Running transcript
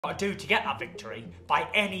got to do to get that victory by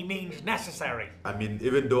any means necessary. I mean,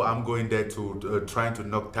 even though I'm going there to trying to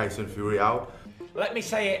knock Tyson Fury out. Let me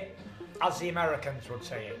say it as the Americans would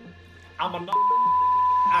say it. I'm a knock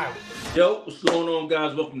out. Yo, what's going on,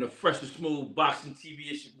 guys? Welcome to Fresh and Smooth Boxing TV.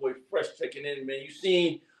 It's your boy Fresh checking in, man. You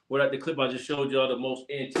seen what the clip I just showed y'all, the most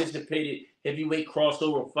anticipated heavyweight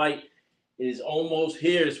crossover fight is almost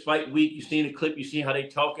here. It's fight week. You seen the clip. You seen how they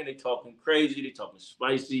talking. They talking crazy. They talking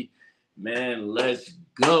spicy. Man, let's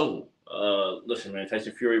go. Listen, man,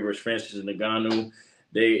 Tyson Fury versus Francis Ngannou.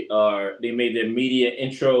 They made their media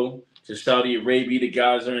intro to Saudi Arabia. The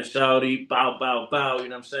guys are in Saudi. Bow, bow, bow. You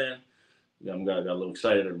know what I'm saying? I got a little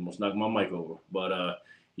excited. I almost knocked my mic over. But,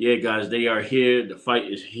 yeah, guys, they are here. The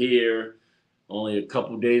fight is here. Only a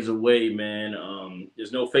couple days away, man.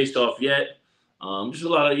 There's no face-off yet. Just a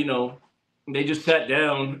lot of, they just sat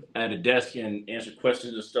down at a desk and answered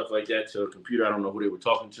questions and stuff like that to a computer. I don't know who they were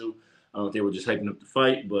talking to. I don't know if they were just hyping up the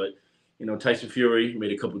fight. But, Tyson Fury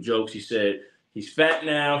made a couple jokes. He said he's fat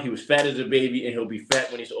now. He was fat as a baby, and he'll be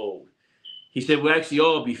fat when he's old. He said we'll actually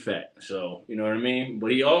all be fat. So, you know what I mean?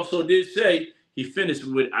 But he also did say, he finished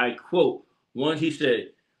with, I quote, he said,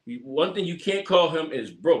 one thing you can't call him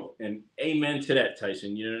is broke. And amen to that,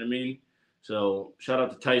 Tyson. You know what I mean? So shout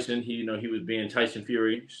out to Tyson. He was being Tyson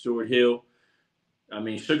Fury, Sugar Hill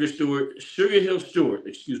Stewart,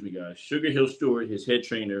 excuse me, guys. Sugar Hill Stewart, his head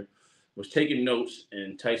trainer, was taking notes,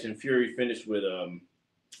 and Tyson Fury finished with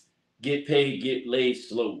get paid, get laid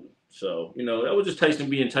slowly. So, that was just Tyson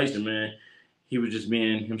being Tyson, man. He was just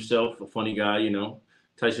being himself, a funny guy,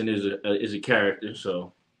 Tyson is a character,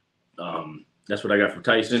 so that's what I got for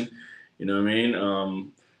Tyson. You know what I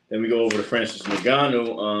mean? Then we go over to Francis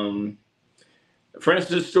Ngannou.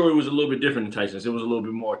 Francis' story was a little bit different than Tyson's. It was a little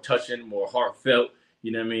bit more touching, more heartfelt.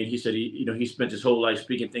 You know what I mean? He said he spent his whole life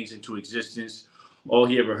speaking things into existence. All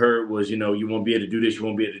he ever heard was, you won't be able to do this, you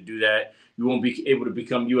won't be able to do that. You won't be able to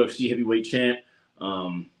become UFC heavyweight champ.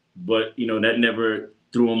 But, that never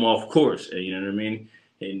threw him off course. You know what I mean?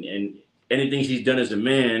 And anything he's done as a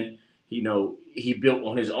man, he built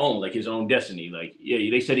on his own, like his own destiny. Like,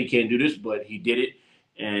 yeah, they said he can't do this, but he did it.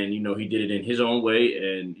 And, he did it in his own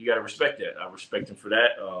way. And you got to respect that. I respect him for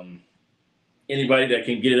that. Anybody that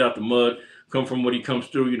can get it out the mud, come from what he comes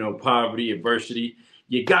through, poverty, adversity,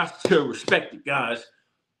 you got to respect it, guys.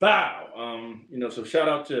 Bow. So shout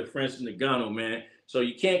out to Francis Ngannou, man. So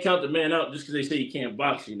you can't count the man out just because they say he can't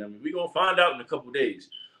box. We're going to find out in a couple days.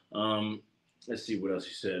 Let's see what else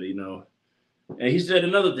he said, And he said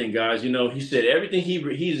another thing, guys. He said everything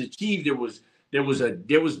he's achieved, there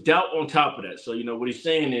was doubt on top of that. So, what he's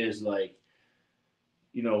saying is, like,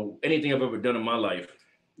 anything I've ever done in my life,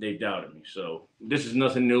 they doubted me. So this is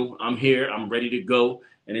nothing new. I'm here. I'm ready to go.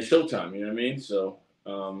 And it's showtime. You know what I mean? So,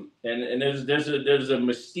 and there's a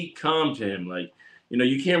mystique calm to him. Like,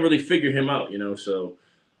 you can't really figure him out, So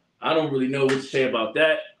I don't really know what to say about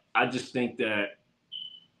that. I just think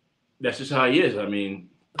that's just how he is. I mean,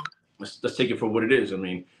 let's take it for what it is. I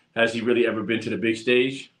mean, has he really ever been to the big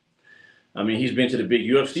stage? I mean, he's been to the big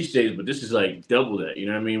UFC stage, but this is like double that. You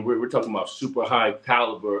know what I mean? We're talking about super high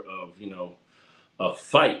caliber of, a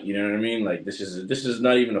fight. You know what I mean? Like, this is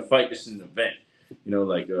not even a fight. This is an event.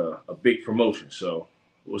 Like a big promotion. So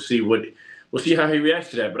we'll see how he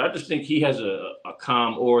reacts to that. But I just think he has a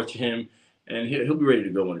calm aura to him, and he'll be ready to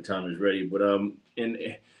go when the time is ready. But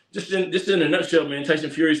just in a nutshell, man,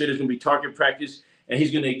 Tyson Fury said it's gonna be target practice, and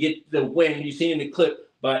he's gonna get the win. You see in the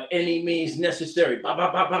clip, by any means necessary. Ba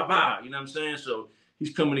ba ba ba ba. You know what I'm saying? So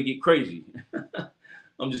he's coming to get crazy.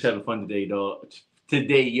 I'm just having fun today, dog.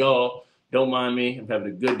 Today, y'all. Don't mind me. I'm having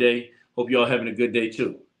a good day. Hope y'all having a good day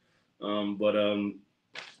too. And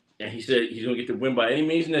he said he's gonna get the win by any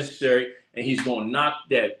means necessary, and he's gonna knock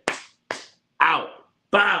that out.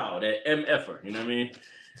 Bow, that MFer. You know what I mean?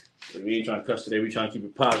 We ain't trying to cuss today. We trying to keep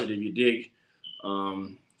it positive. You dig?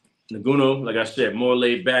 Ngannou, like I said, more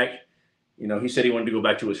laid back. He said he wanted to go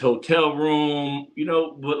back to his hotel room.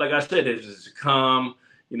 But like I said, there's this calm.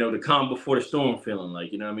 The calm before the storm feeling.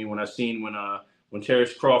 Like, what I mean? When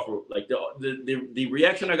Terrence Crawford, like the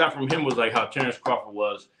reaction I got from him was like how Terrence Crawford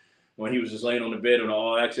was when he was just laying on the bed on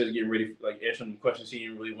all access, getting ready, like answering questions he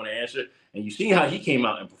didn't really want to answer. And you see how he came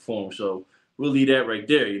out and performed. So we'll leave that right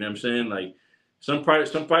there. You know what I'm saying? Like some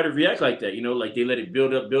fighters react like that. Like they let it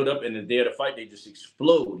build up, and the day of the fight they just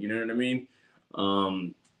explode. You know what I mean?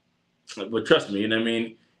 But trust me, you know what I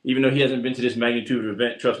mean? Even though he hasn't been to this magnitude of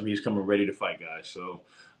event, trust me, he's coming ready to fight, guys. So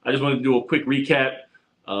I just wanted to do a quick recap.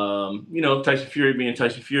 Tyson Fury being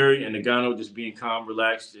Tyson Fury, and Ngannou just being calm,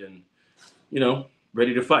 relaxed, and,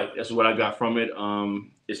 ready to fight. That's what I got from it.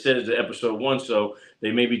 It says the episode 1, so they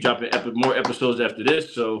may be dropping more episodes after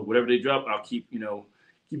this. So whatever they drop, I'll keep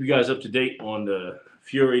keep you guys up to date on the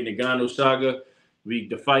Fury Ngannou saga.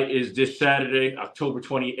 The fight is this Saturday, October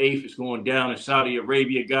 28th. It's going down in Saudi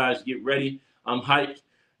Arabia, guys. Get ready. I'm hyped.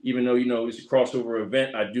 Even though, it's a crossover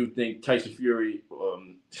event, I do think Tyson Fury,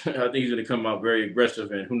 I think he's going to come out very aggressive,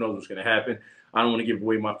 and who knows what's going to happen. I don't want to give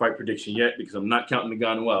away my fight prediction yet because I'm not counting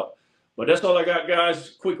Ngannou out. But that's all I got,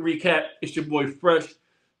 guys. Quick recap. It's your boy Fresh.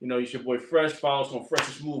 It's your boy Fresh. Follow us on Fresh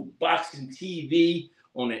and Smooth Boxing TV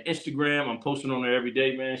on the Instagram. I'm posting on there every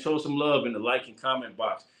day, man. Show us some love in the like and comment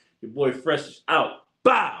box. Your boy Fresh is out.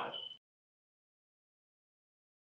 Bow!